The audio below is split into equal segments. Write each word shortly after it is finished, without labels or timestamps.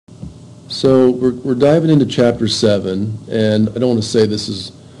So we're diving into Chapter 7, and I don't want to say this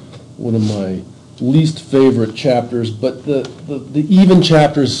is one of my least favorite chapters, but the even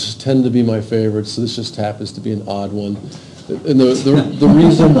chapters tend to be my favorites, so this just happens to be an odd one. And the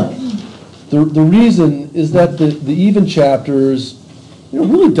reason is that the even chapters,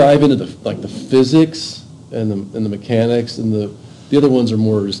 really dive into the physics and the mechanics, and the other ones are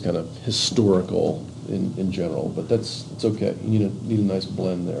more just kind of historical in general, but it's okay. You need a nice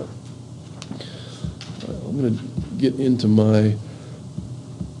blend there. All right, I'm going to get into my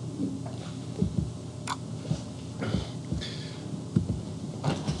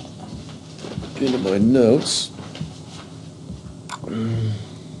notes.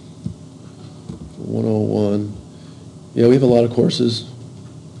 101. Yeah, we have a lot of courses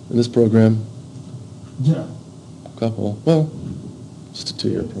in this program. Yeah. A couple. Well, just a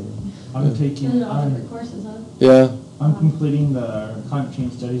 2-year program. I'm taking. All different courses, huh? Yeah. I'm completing the climate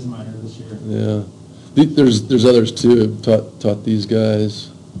change studies minor this year. Yeah. There's others too. I've taught these guys.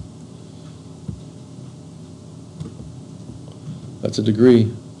 That's a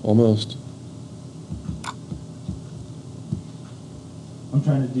degree, almost. I'm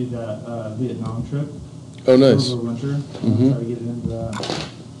trying to do that Vietnam trip. Oh, nice. Over winter. Mm-hmm. Try to get into that.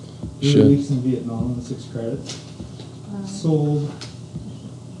 3 Should. weeks in Vietnam with 6 credits. Sold.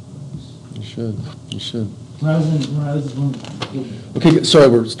 You should. When I was Okay, sorry,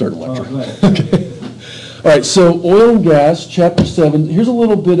 we're starting lecture. go ahead. Okay. All right, so oil and gas, Chapter 7. Here's a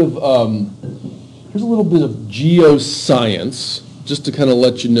little bit of geoscience, just to kind of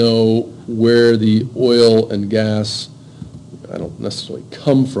let you know where the oil and gas, I don't necessarily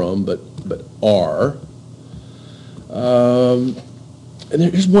come from, but are. And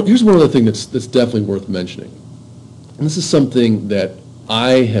here's one other thing that's definitely worth mentioning. And this is something that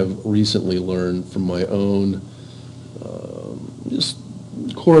I have recently learned from my own just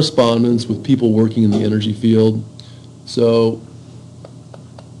correspondence with people working in the energy field. So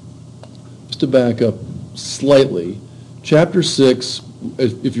just to back up slightly, Chapter 6,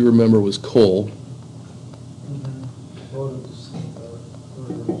 if you remember, was coal.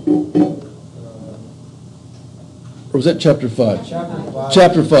 Or was that Chapter 5? Chapter 5.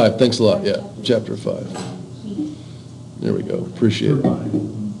 Chapter 5, thanks a lot, yeah, Chapter 5. There we go, appreciate it.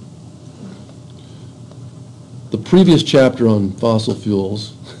 The previous chapter on fossil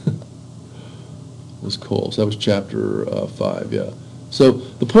fuels was coal, so that was Chapter 5, yeah. So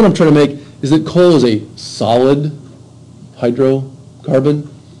the point I'm trying to make is that coal is a solid hydrocarbon.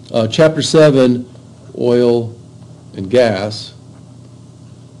 Chapter 7, oil and gas,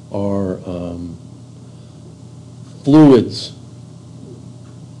 are fluids.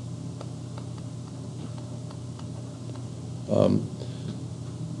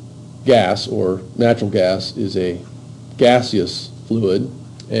 Gas, or natural gas, is a gaseous fluid,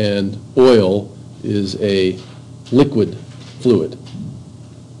 and oil is a liquid fluid.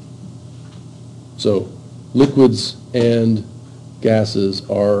 So liquids and gases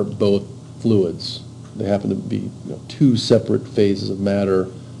are both fluids. They happen to be two separate phases of matter,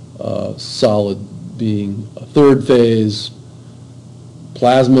 solid being a third phase,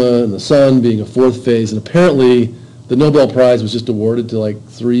 plasma and the sun being a fourth phase, and apparently the Nobel Prize was just awarded to like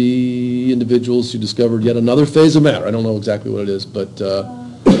 3 individuals who discovered yet another phase of matter. I don't know exactly what it is, but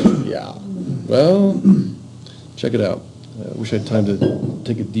yeah. Well, check it out. I wish I had time to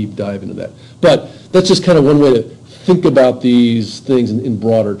take a deep dive into that. But that's just kind of one way to think about these things in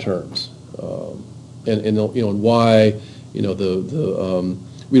broader terms, and why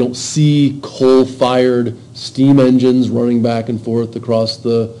we don't see coal-fired steam engines running back and forth across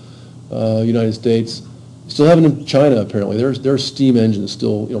the United States. Still have it in China, apparently. There are steam engines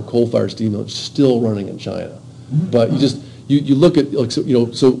still, coal-fired steam engines still running in China. But you look at,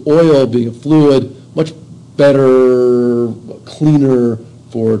 so oil being a fluid, much better, cleaner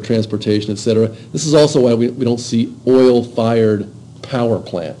for transportation, et cetera. This is also why we don't see oil-fired power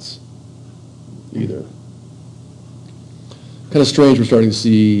plants either. Kind of strange we're starting to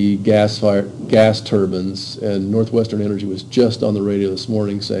see gas turbines, and Northwestern Energy was just on the radio this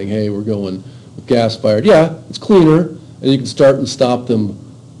morning saying, hey, we're going with gas-fired. Yeah, it's cleaner, and you can start and stop them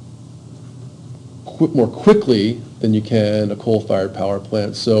more quickly than you can a coal-fired power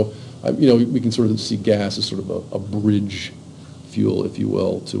plant. So, we can sort of see gas as sort of a bridge fuel, if you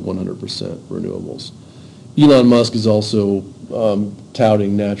will, to 100% renewables. Elon Musk is also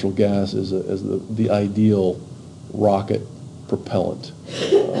touting natural gas as the ideal rocket propellant.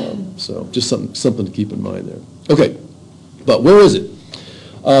 So just something to keep in mind there. Okay, but where is it?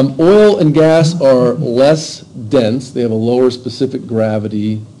 Oil and gas are less dense. They have a lower specific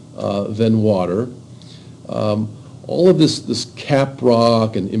gravity than water. all of this cap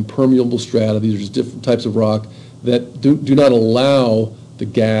rock and impermeable strata, these are just different types of rock that do not allow the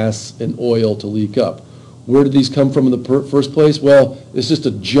gas and oil to leak up. Where did these come from in the first place? Well, it's just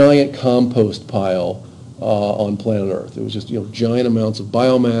a giant compost pile on planet Earth. It was just giant amounts of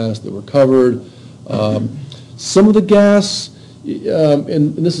biomass that were covered. Some of the gas,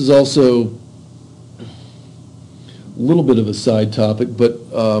 and this is also a little bit of a side topic, but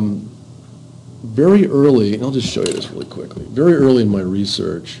very early, and I'll just show you this really quickly, very early in my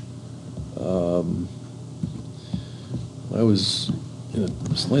research, I was in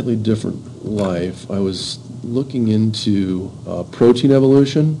a slightly different life. I was looking into protein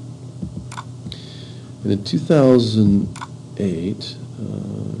evolution, and in 2008,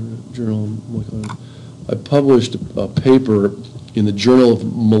 Journal of Molecular, I published a paper in the Journal of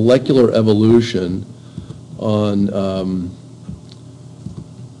Molecular Evolution on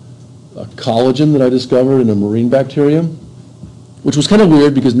a collagen that I discovered in a marine bacterium, which was kind of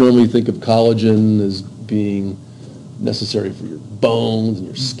weird because normally you think of collagen as being necessary for your bones and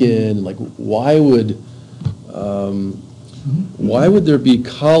your skin, and like why would there be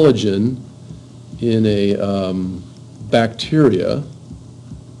collagen in a bacteria?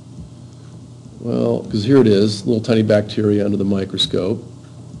 Well, because here it is, little tiny bacteria under the microscope.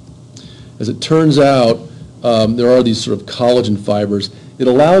 As it turns out, there are these sort of collagen fibers. It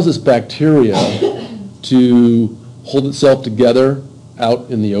allows this bacteria to hold itself together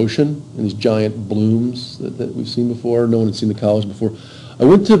out in the ocean in these giant blooms that we've seen before. No one had seen the collagen before. I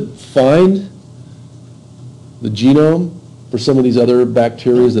went to find the genome for some of these other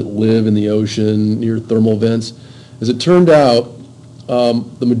bacteria that live in the ocean near thermal vents. As it turned out,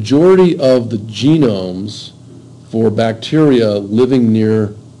 the majority of the genomes for bacteria living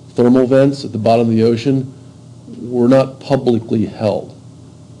near thermal vents at the bottom of the ocean were not publicly held.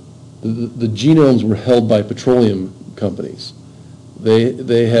 The genomes were held by petroleum companies.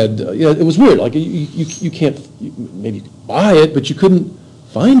 They had, it was weird. Like you can't, maybe you could buy it, but you couldn't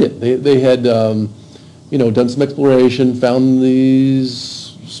find it. They had, done some exploration, found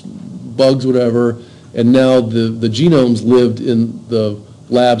these bugs, whatever, and now the genomes lived in the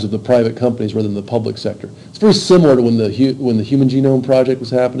labs of the private companies rather than the public sector. It's very similar to when the Human Genome Project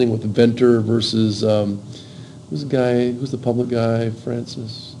was happening with Inventor versus who's the public guy,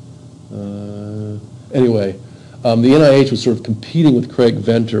 Francis? Anyway, the NIH was sort of competing with Craig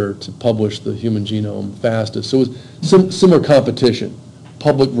Venter to publish the human genome fastest. So it was similar competition,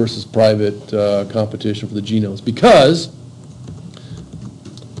 public versus private competition for the genomes, because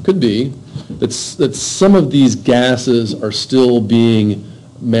it could be that some of these gases are still being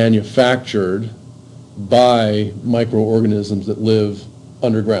manufactured by microorganisms that live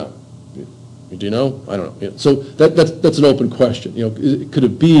underground. Do you know? I don't know. Yeah. So that's an open question. Could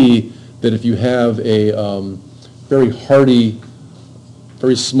it be that if you have a very hardy,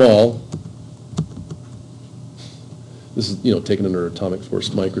 very small, this is taken under atomic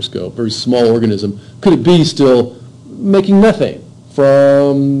force microscope, very small organism, could it be still making methane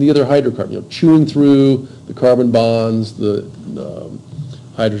from the other hydrocarbon, chewing through the carbon bonds, the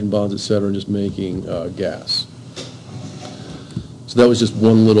hydrogen bonds, et cetera, and just making gas? So that was just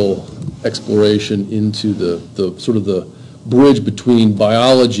one little exploration into the sort of the bridge between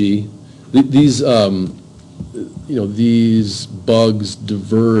biology. These these bugs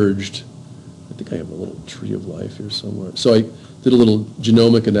diverged. I think I have a little tree of life here somewhere. So I did a little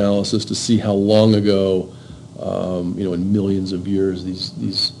genomic analysis to see how long ago, in millions of years,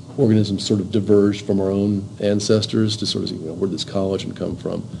 these organisms sort of diverged from our own ancestors to sort of see where did this collagen come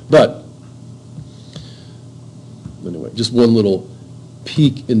from. But anyway, just one little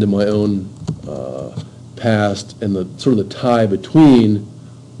peek into my own past and the sort of the tie between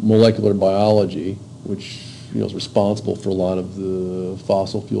molecular biology, which is responsible for a lot of the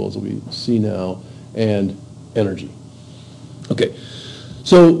fossil fuels that we see now, and energy. Okay,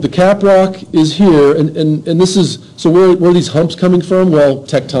 so the cap rock is here, and this is, so where are these humps coming from? Well,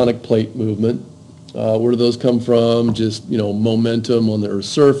 tectonic plate movement. Where do those come from? Just, momentum on the Earth's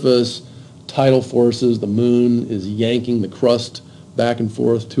surface, tidal forces. The moon is yanking the crust back and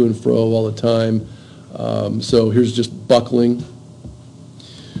forth, to and fro all the time. So here's just buckling.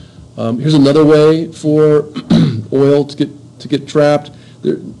 Here's another way for oil to get trapped.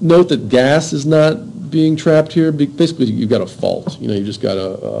 Note that gas is not being trapped here. Basically, you've got a fault. You just got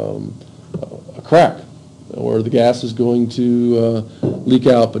a crack, or the gas is going to leak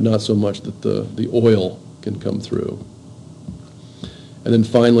out, but not so much that the oil can come through. And then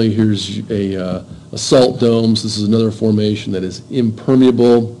finally, here's a salt domes. This is another formation that is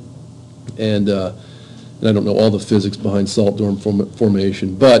impermeable, and I don't know all the physics behind salt dome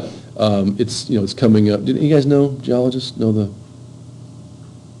formation, but It's, it's coming up. Did you guys know, geologists, probably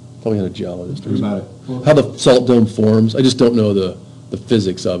not a geologist. What about it? How the salt dome forms. I just don't know the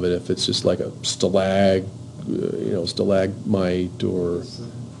physics of it, if it's just like a stalagmite or, It's the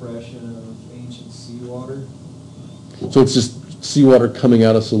compression of ancient seawater. so it's just seawater coming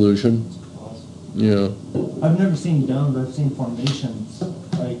out of solution? It's possible. Yeah. I've never seen domes, I've seen formations,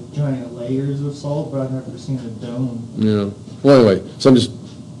 like giant layers of salt, but I've never seen a dome. Yeah. Well, anyway, so I'm just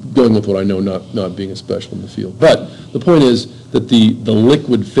going with what I know, not being a special in the field. But the point is that the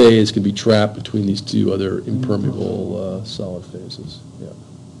liquid phase can be trapped between these two other impermeable solid phases. Yeah.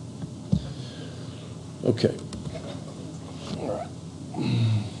 Okay.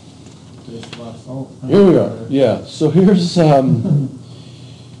 There's a lot of salt. Here we are. Yeah. So here's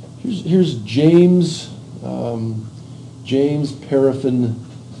James Paraffin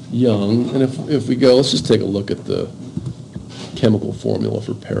Young, and if we go, let's just take a look at the chemical formula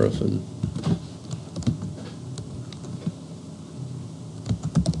for paraffin.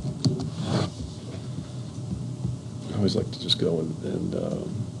 I always like to just go and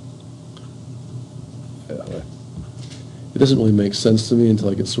it doesn't really make sense to me until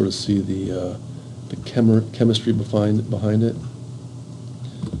I can sort of see the chemistry behind it.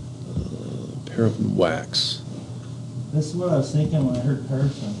 Paraffin wax. This is what I was thinking when I heard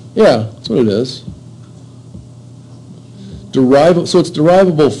paraffin. Yeah, that's what it is. So it's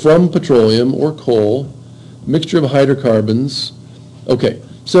derivable from petroleum or coal, mixture of hydrocarbons. Okay,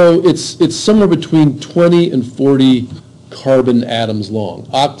 so it's somewhere between 20 and 40 carbon atoms long.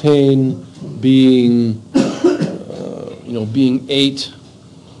 Octane being, being 8.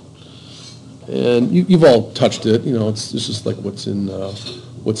 And you've all touched it. It's just like what's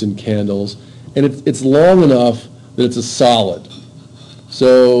in candles, and it's long enough that it's a solid.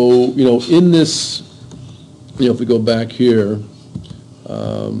 So in this. If we go back here,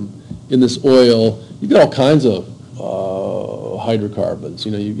 in this oil, you've got all kinds of hydrocarbons.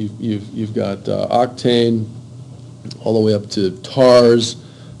 You've got octane all the way up to tars,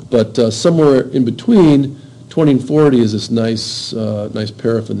 but somewhere in between 20 and 40 is this nice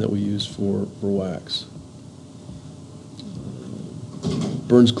paraffin that we use for wax.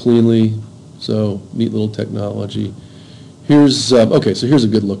 Burns cleanly, so neat little technology. Here's okay. So here's a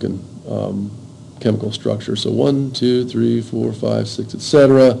good looking chemical structure. So 1, 2, 3, 4, 5, 6,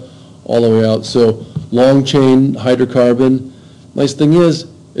 etc., all the way out. So long chain hydrocarbon. Nice thing is,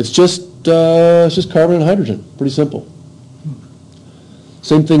 it's just carbon and hydrogen. Pretty simple.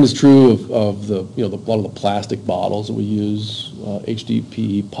 Same thing is true of the a lot of the plastic bottles that we use.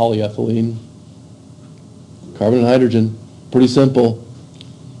 HDPE, polyethylene, carbon and hydrogen. Pretty simple.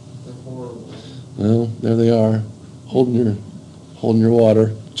 They're horrible. Well, there they are, holding your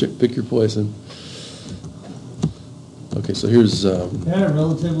water. Pick your poison. Okay, so here's, They had a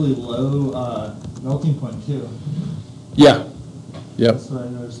relatively low melting point too. yeah, yep, That's what I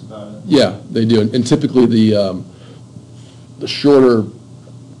noticed about it. yeah, they do. And typically the shorter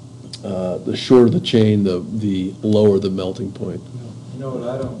the chain, the lower the melting point. You know what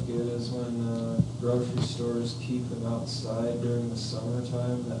I don't get is when grocery stores keep them outside during the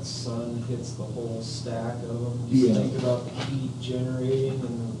summertime, that sun hits the whole stack of them. Just Yeah. think about the heat generating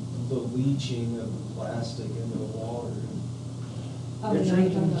and the leaching of the plastic into the water. Oh, You're you're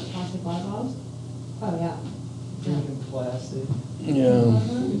drinking- talking about plastic water bottles? Oh, yeah. Drinking plastic. Yeah.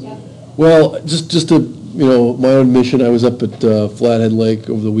 Mhm, yeah. Well, just to, my own mission, I was up at Flathead Lake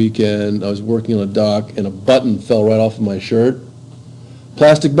over the weekend. I was working on a dock, and a button fell right off of my shirt.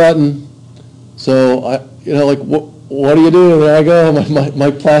 Plastic button. So what do you do? There I go.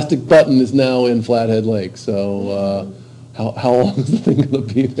 My plastic button is now in Flathead Lake. So how long is the thing going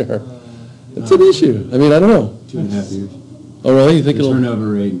to be there? It's an issue. I mean, I don't know. 2.5 years. Oh, really? You think The it'll? turnover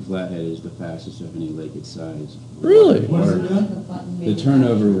rate in Flathead is the fastest of any lake its size. Really? What is it doing? The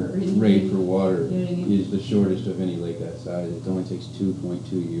turnover rate for water is the shortest of any lake that size. It only takes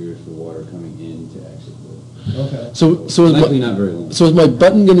 2.2 years for water coming in to exit the. Okay. So Likely not very long. is my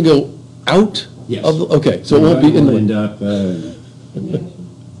button going to go out? Yes. Okay, so it won't be Will inland. end up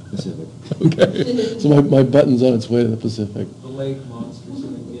Pacific. Okay, so my button's on its way to the Pacific. The lake monster's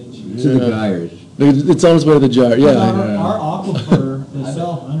gonna get you. To the Yeah. gyres. It's on its way to the jar, yeah. Our aquifer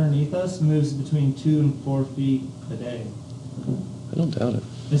itself underneath us moves between 2 and 4 feet a day. I don't doubt it.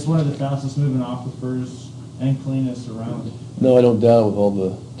 It's one of the fastest moving aquifers and cleanest around. No, I don't doubt it with all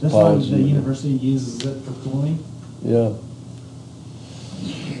the That's why the topology. university uses it for cooling. Yeah.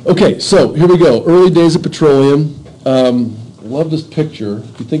 Okay, so here we go. Early days of petroleum. Love this picture.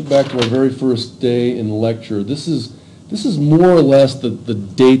 If you think back to our very first day in lecture, this is more or less the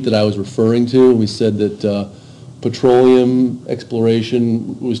date that I was referring to. We said that petroleum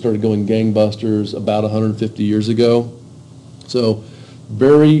exploration, we started going gangbusters about 150 years ago. So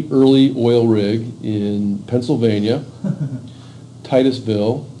very early oil rig in Pennsylvania,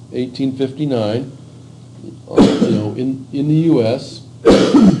 Titusville, 1859, in the U.S.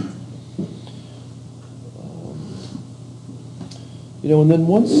 And then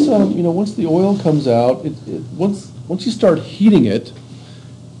once the oil comes out, once you start heating it,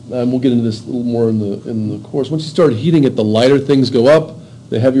 and we'll get into this a little more in the course. Once you start heating it, the lighter things go up,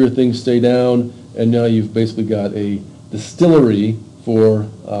 the heavier things stay down, and now you've basically got a distillery for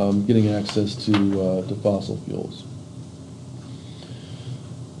getting access to fossil fuels.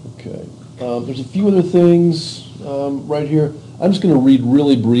 Okay, there's a few other things right here. I'm just going to read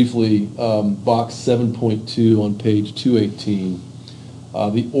really briefly box 7.2 on page 218.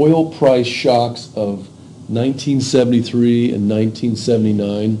 The oil price shocks of 1973 and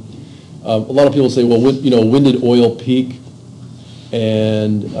 1979. A lot of people say, well, when did oil peak?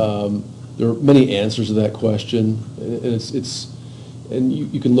 And there are many answers to that question. And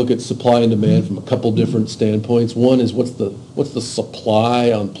you can look at supply and demand from a couple different standpoints. One is what's the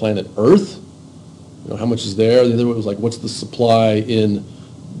supply on planet Earth? How much is there? The other one was like, what's the supply in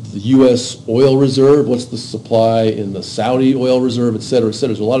the U.S. oil reserve? What's the supply in the Saudi oil reserve, et cetera, et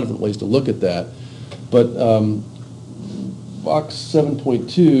cetera. There's a lot of different ways to look at that. But box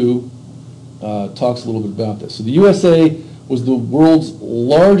 7.2 talks a little bit about this. So the USA was the world's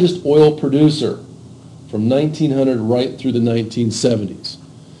largest oil producer from 1900 right through the 1970s.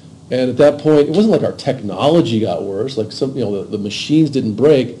 And at that point, it wasn't like our technology got worse, like the machines didn't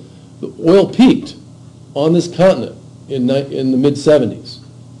break. The oil peaked on this continent in the mid 70s.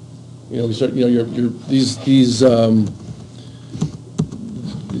 We start,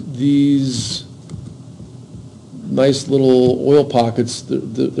 these nice little oil pockets,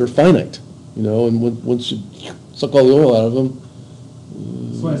 they're finite, and once you suck all the oil out of them.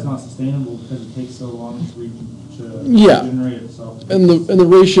 That's why it's not sustainable, because it takes so long to Yeah. regenerate itself. And the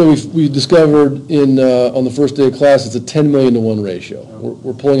ratio we discovered on the first day of class, it's a 10 million to 1 ratio.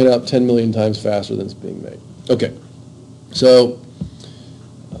 We're pulling it out 10 million times faster than it's being made. Okay, so,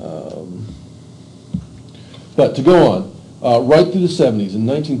 but to go on, right through the 70s, in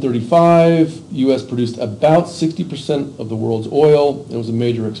 1935, U.S. produced about 60% of the world's oil, and it was a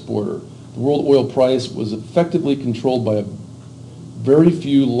major exporter. The world oil price was effectively controlled by a very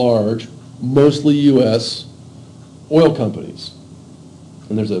few large, mostly U.S. oil companies.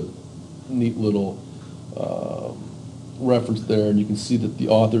 And there's a neat little reference there, and you can see that the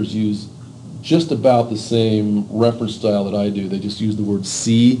authors use just about the same reference style that I do. They just use the word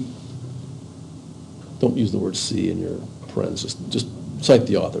C. Don't use the word C in your parens. Just cite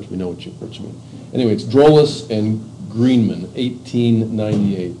the authors. We know what you mean. Anyway, it's Drollis and Greenman,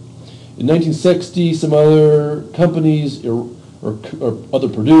 1898. In 1960, some other companies or other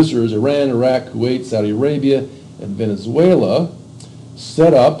producers, Iran, Iraq, Kuwait, Saudi Arabia, and Venezuela,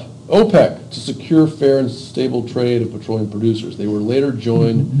 set up OPEC to secure fair and stable trade of petroleum producers. They were later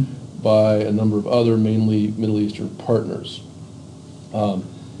joined by a number of other, mainly Middle Eastern partners.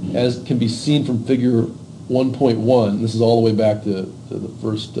 As can be seen from figure 1.1, this is all the way back to the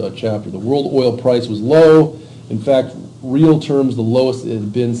first chapter, the world oil price was low. In fact, real terms, the lowest it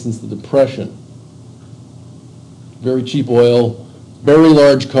had been since the Depression. Very cheap oil, very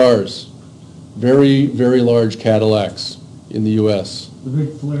large cars, very, very large Cadillacs in the U.S. The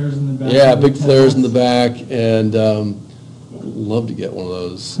big flares in the back. Yeah, big flares in the back, and love to get one of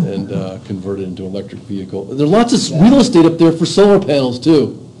those and convert it into an electric vehicle. There's lots of real estate up there for solar panels,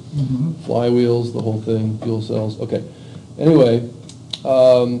 too. Mm-hmm. Flywheels, the whole thing, fuel cells. Okay. Anyway,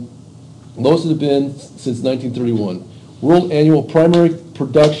 lowest it had been since 1931. World annual primary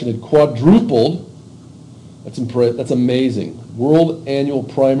production had quadrupled. That's amazing. World annual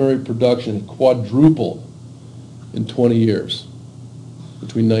primary production had quadrupled in 20 years,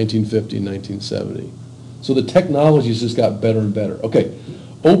 between 1950 and 1970. So the technology's just got better and better. Okay,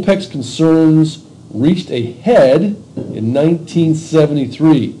 OPEC's concerns reached a head in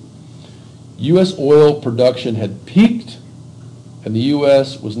 1973. U.S. oil production had peaked, and the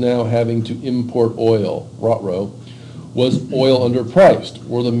U.S. was now having to import oil. Rot-row. Was oil underpriced?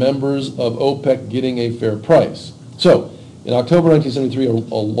 Were the members of OPEC getting a fair price? So, in October 1973,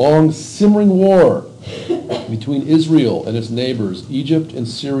 a long simmering war between Israel and its neighbors, Egypt and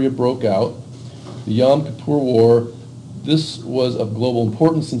Syria, broke out. The Yom Kippur War. This was of global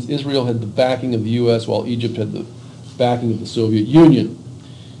importance since Israel had the backing of the U.S. while Egypt had the backing of the Soviet Union.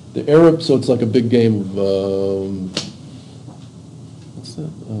 The Arab, so it's like a big game of, what's that?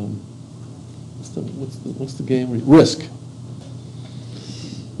 What's the game? Risk.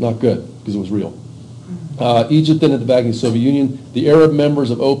 Not good, because it was real. Egypt then at the back of the Soviet Union. The Arab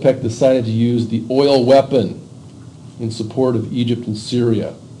members of OPEC decided to use the oil weapon in support of Egypt and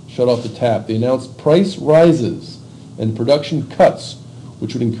Syria. Shut off the tap. They announced price rises and production cuts,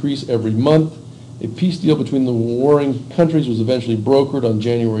 which would increase every month. A peace deal between the warring countries was eventually brokered on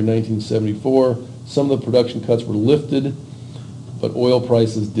January 1974. Some of the production cuts were lifted, but oil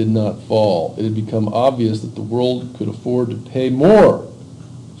prices did not fall. It had become obvious that the world could afford to pay more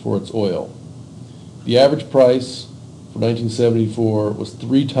for its oil. The average price for 1974 was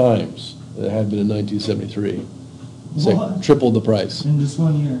 3 times that it had been in 1973. So What? tripled the price. In just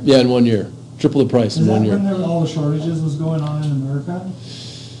 1 year? Yeah, in 1 year. Triple the price Is in that 1 year. when there were all the shortages was going on in America?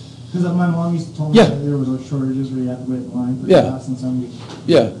 Because my mom used to tell me Yeah. that there was like shortages where you had to wait in line for Yeah. gas and some.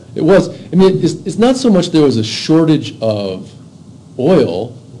 Yeah, it was. I mean, it's not so much there was a shortage of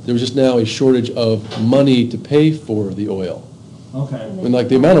oil, there was just now a shortage of money to pay for the oil. Okay. I mean, like,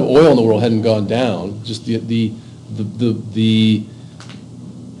 the amount of oil in the world hadn't gone down, just the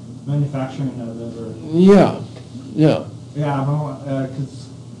Manufacturing of it or, yeah. yeah, because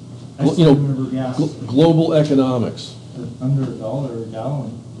I Well, you still know, remember gas Global economics. under $1 a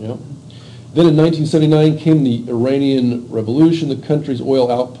gallon. Yep. Then in 1979 came the Iranian Revolution. The country's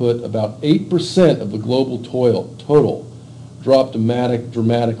oil output, about 8% of the global total, dropped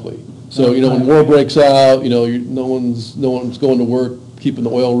dramatically. So, you know, when war breaks out, you know, no one's going to work, keeping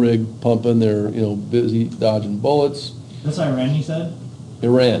the oil rig pumping. They're, you know, busy dodging bullets. That's Iran, you said?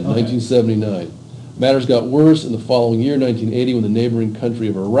 Iran, Okay. 1979. Matters got worse in the following year, 1980, when the neighboring country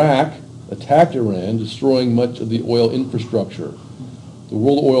of Iraq attacked Iran, destroying much of the oil infrastructure. The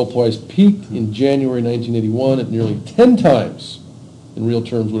world oil price peaked in January 1981 at nearly 10 times, in real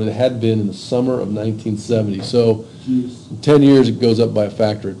terms, what it had been in the summer of 1970. So Jeez. in 10 years, it goes up by a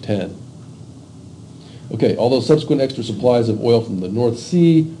factor of 10. Okay, although subsequent extra supplies of oil from the North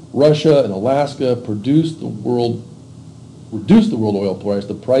Sea, Russia, and Alaska reduced the world oil price,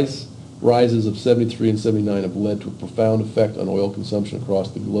 the price rises of 73 and 79 have led to a profound effect on oil consumption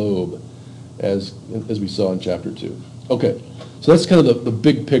across the globe, as we saw in Chapter 2. Okay, so that's kind of the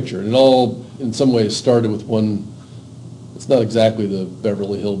big picture. And it all, in some ways, started with one, it's not exactly the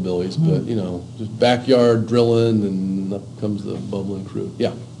Beverly Hillbillies, but, you know, just backyard drilling, and up comes the bubbling crude.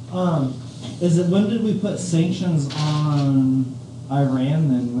 Yeah. When did we put sanctions on Iran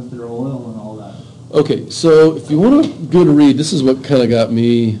then with their oil and all that? Okay, so if you want a good read, this is what kind of got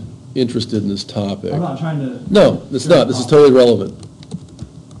me interested in this topic. I'm not trying to. No, it's not. This is totally relevant.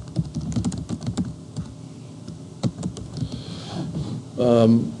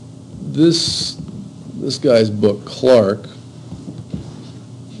 This guy's book, Clark,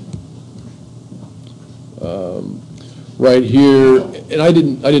 right here, and I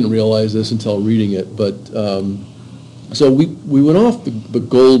didn't realize this until reading it, but so we went off the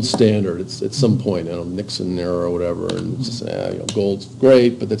gold standard. It's at some point, I don't know, Nixon era or whatever, and it's just, you know, gold's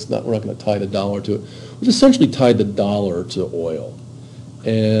great, but we're not going to tie the dollar to it. We essentially tied the dollar to oil,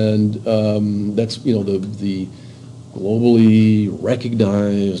 and that's, you know, the globally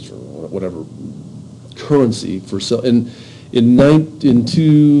recognized or whatever currency for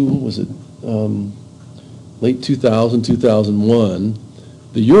late 2000, 2001,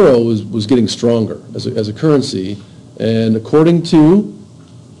 the euro was getting stronger as a currency, and according to,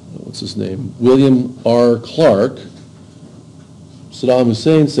 what's his name, William R. Clark, Saddam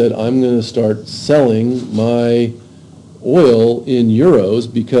Hussein said, I'm going to start selling my oil in euros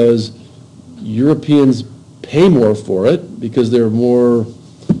because Europeans pay more for it because they're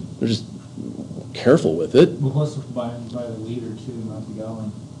just careful with it. Well, plus we're buying by the liter too, not the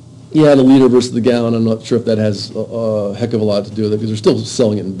gallon. Yeah, the liter versus the gallon, I'm not sure if that has a heck of a lot to do with it, because they're still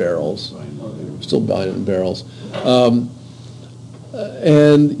selling it in barrels. They're still buying it in barrels.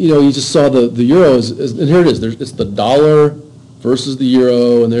 And, you know, you just saw the euro, and here it is, it's the dollar versus the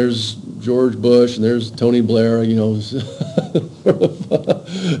euro, and there's George Bush, and there's Tony Blair, you know,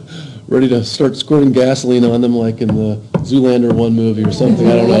 ready to start squirting gasoline on them like in the Zoolander 1 movie or something,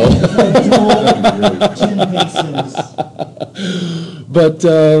 I don't know.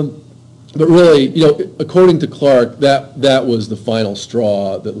 But really, you know, according to Clark, that was the final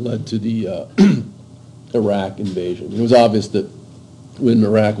straw that led to the Iraq invasion. It was obvious that when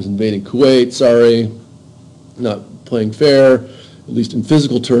Iraq was invading Kuwait, sorry, not playing fair, at least in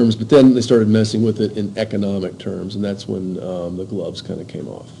physical terms, but then they started messing with it in economic terms, and that's when the gloves kind of came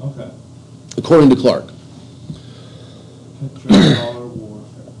off. Okay. According to Clark. Petrodollar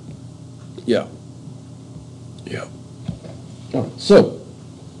warfare. Yeah. Yeah. All right, so,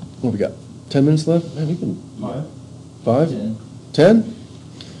 what have we got? 10 minutes left? Man, we've been 5? 10?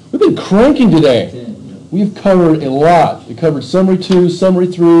 We've been cranking today. We've covered a lot. We covered summary 2, summary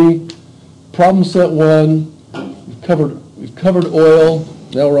 3, problem set one, we've covered oil,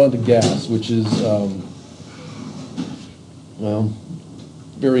 now we're on to gas, which is, well,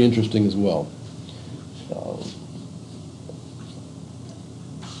 very interesting as well.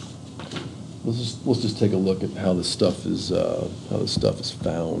 Let's just take a look at how this stuff is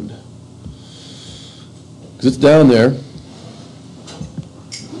found. Because it's down there,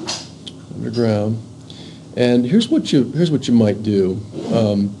 underground. And here's what you might do.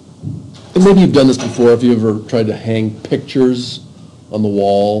 And maybe you've done this before. If you ever tried to hang pictures on the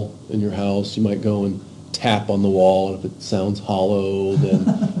wall in your house, you might go and tap on the wall. And if it sounds hollow,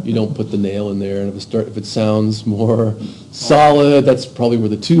 then you don't put the nail in there. And if it sounds more solid, that's probably where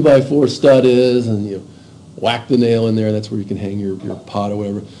the 2x4 stud is. And you whack the nail in there. That's where you can hang your pot or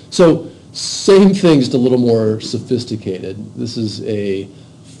whatever. So same thing, just a little more sophisticated. This is a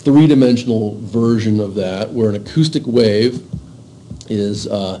three-dimensional version of that, where an acoustic wave is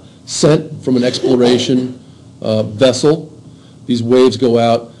sent from an exploration vessel. These waves go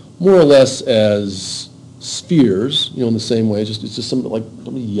out more or less as spheres, in the same way. It's just something like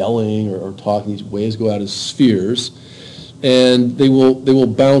somebody yelling or talking. These waves go out as spheres, and they will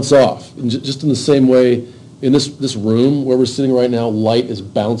bounce off. And just in the same way, in this room where we're sitting right now, light is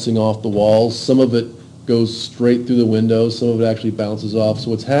bouncing off the walls. Some of it goes straight through the windows. Some of it actually bounces off. So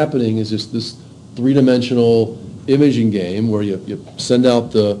what's happening is just this three-dimensional imaging game where you send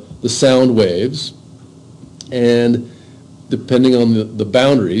out the sound waves, and depending on the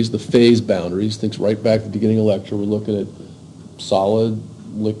boundaries, the phase boundaries, thinks right back to the beginning of lecture, we're looking at solid,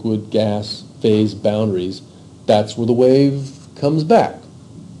 liquid, gas, phase boundaries. That's where the wave comes back.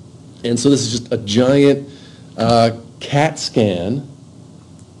 And so this is just a giant CAT scan,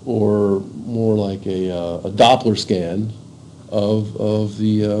 or more like a Doppler scan of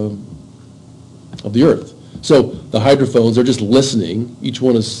the Earth. So the hydrophones are just listening. Each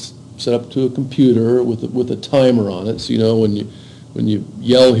one is set up to a computer with a timer on it. So when you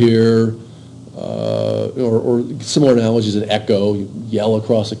yell here, or similar analogies, an echo. You yell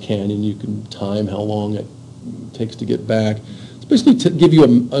across a canyon. You can time how long it takes to get back. It's basically to give you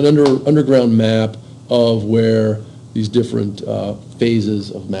an underground map of where these different phases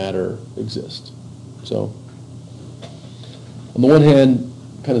of matter exist. So on the one hand,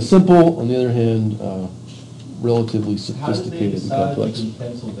 kind of simple. On the other hand, relatively sophisticated and complex. In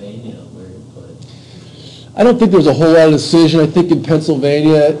Pennsylvania where to put it? I don't think there was a whole lot of decision. I think in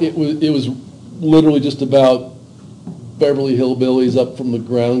Pennsylvania it was literally just about Beverly Hillbillies. Up from the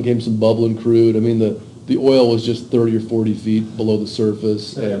ground came some bubbling crude. I mean, the oil was just 30 or 40 feet below the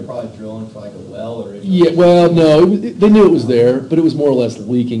surface. So they're probably drilling for like a well or? Yeah, well, no, they knew it was there, but it was more or less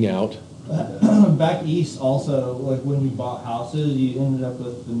leaking out. Back east also, like when you bought houses, you ended up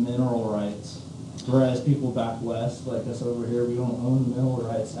with the mineral rights. Whereas people back west, like us over here, we don't own the mineral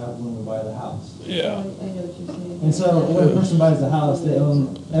rights out when we buy the house. Yeah. I know what you're saying. And so when a person buys the house, they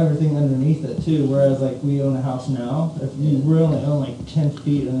own everything underneath it too, whereas like we own a house now, if you really own like 10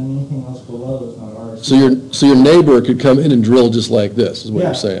 feet and then anything else below is not ours. So your neighbor could come in and drill just like this, is what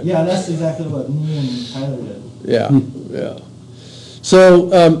you're saying? Yeah, that's exactly what me and Tyler did. Yeah, yeah. So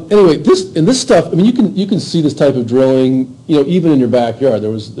anyway, this stuff. I mean, you can see this type of drilling, even in your backyard.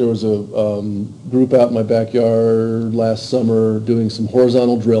 There was a group out in my backyard last summer doing some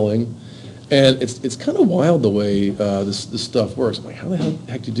horizontal drilling, and it's kind of wild the way this stuff works. I'm like, how the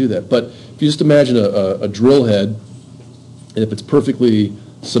heck do you do that? But if you just imagine a drill head, and if it's perfectly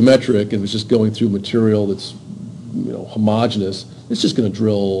symmetric and it's just going through material that's homogeneous, it's just going to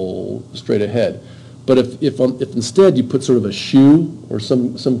drill straight ahead. But if instead you put sort of a shoe or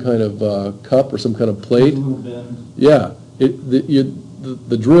some kind of cup or some kind of plate, A little bend. yeah,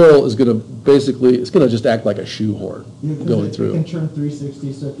 the drill is going to basically, it's going to just act like a shoehorn going through. You can turn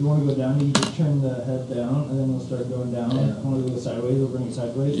 360, so if you want to go down, you just turn the head down, and then it'll start going down. If you want to go sideways, it'll bring it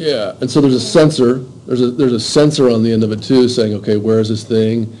sideways. Yeah, and so there's a sensor. There's a sensor on the end of it too, saying, okay, where is this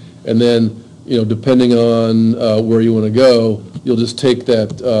thing? And then, depending on where you want to go, you'll just take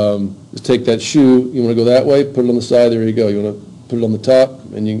that shoe. You want to go that way, put it on the side. There you go. You want to put it on the top,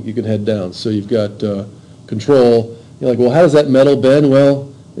 and you can head down. So you've got control. You're like, well, how does that metal bend?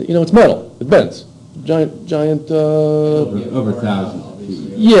 Well, it's metal. It bends. Giant. Over 1,000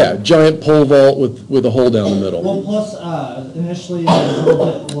 feet. Yeah, giant pole vault with a hole down the middle. Well, plus, initially, the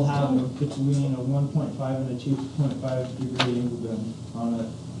drill bit will have between a 1.5 and a 2.5 degree angle bend on it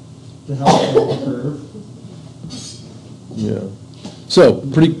to help hold the curve. Yeah. So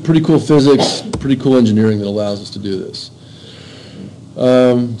pretty cool physics, pretty cool engineering that allows us to do this.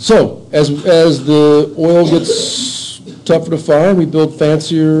 So as the oil gets tougher to find, we build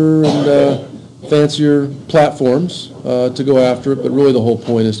fancier and fancier platforms to go after it. But really, the whole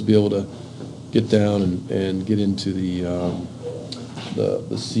point is to be able to get down and get into the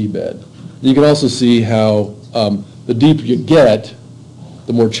seabed. You can also see how the deeper you get,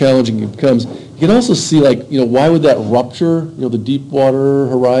 the more challenging it becomes. You can also see, like, why would that rupture, the deep water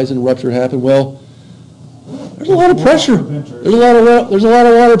horizon rupture happen? Well, there's a lot of pressure. There's a lot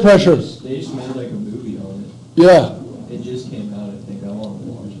of water pressure. They just made like a movie on it. Yeah, It just came out, I think. I want to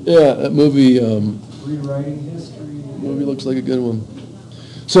watch it. yeah, that movie Rewriting history. looks like a good one.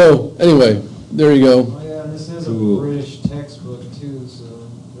 So, anyway, there you go. Oh, yeah, and this is a Cool. British textbook too, so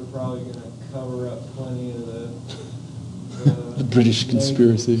they're probably gonna cover up plenty of the The British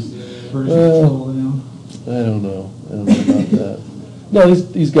conspiracy. British Well, Petroleum. I don't know about that. No,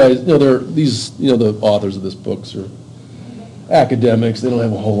 these guys, they're the authors of this books are academics. They don't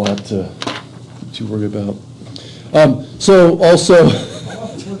have a whole lot to worry about. So also,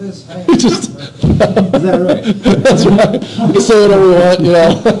 What's with this hang? just, Is that right? that's right. We can say whatever we want,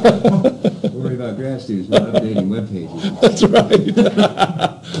 Worry about grass students not updating web pages. That's right.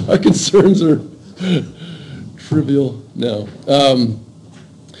 Our concerns are trivial. No.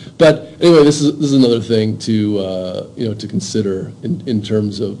 But anyway, this is another thing to consider in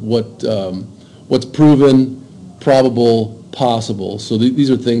terms of what's proven, probable, possible. So these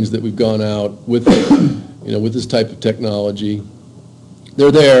are things that we've gone out with, with this type of technology.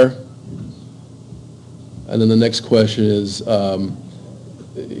 They're there. And then the next question is, can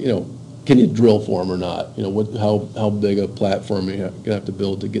you drill for them or not? How big a platform you're going to have to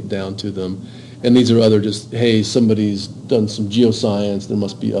build to get down to them. And these are other hey, somebody's done some geoscience, there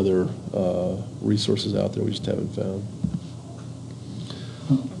must be other resources out there we just haven't found.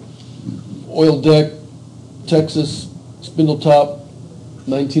 Oil deck, Texas, Spindletop,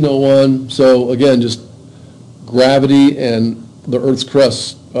 1901. So again, just gravity and the Earth's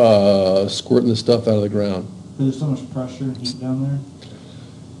crust squirting the stuff out of the ground. There's so much pressure and heat down there.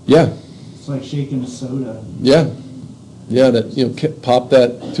 Yeah, It's like shaking a soda. yeah. Yeah, that, pop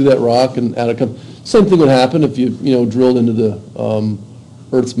that through that rock and out it comes. Same thing would happen if you, drilled into the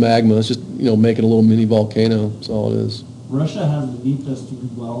Earth's magma. It's just, making a little mini volcano. That's all it is. Russia has the deepest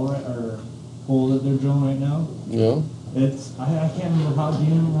well or hole that they're drilling right now. Yeah. It's I can't remember do you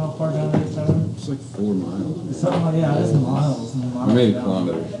remember how far down it is, Tyler? It's like 4 miles. It's something like it's miles and miles. Or maybe down.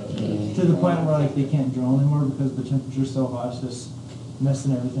 kilometers. To the point where they can't drill anymore because the temperature's so hot, it's just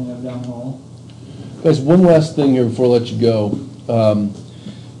messing everything up down the hole. Guys, one last thing here before I let you go.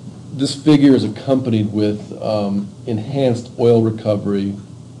 This figure is accompanied with enhanced oil recovery.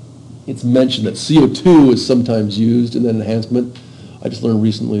 It's mentioned that CO2 is sometimes used in that enhancement. I just learned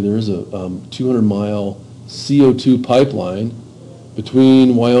recently there is a 200-mile CO2 pipeline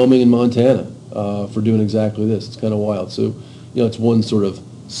between Wyoming and Montana for doing exactly this. It's kind of wild. So, it's one sort of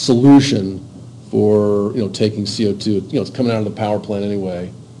solution for, taking CO2. It's coming out of the power plant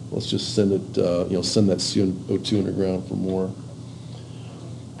anyway. Let's just send it, send that CO2 underground for more.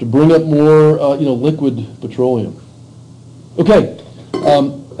 To bring up more, liquid petroleum. Okay,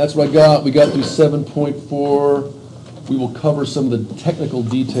 that's what I got. We got through 7.4. We will cover some of the technical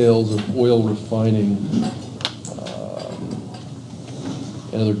details of oil refining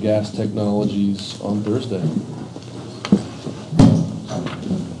and other gas technologies on Thursday.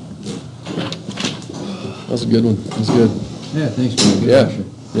 That's a good one. That's good. Yeah, thanks, man. Good Yeah. lecture.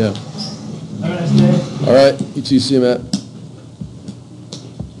 Yeah. Have a nice day. All right. You too. See you, Matt.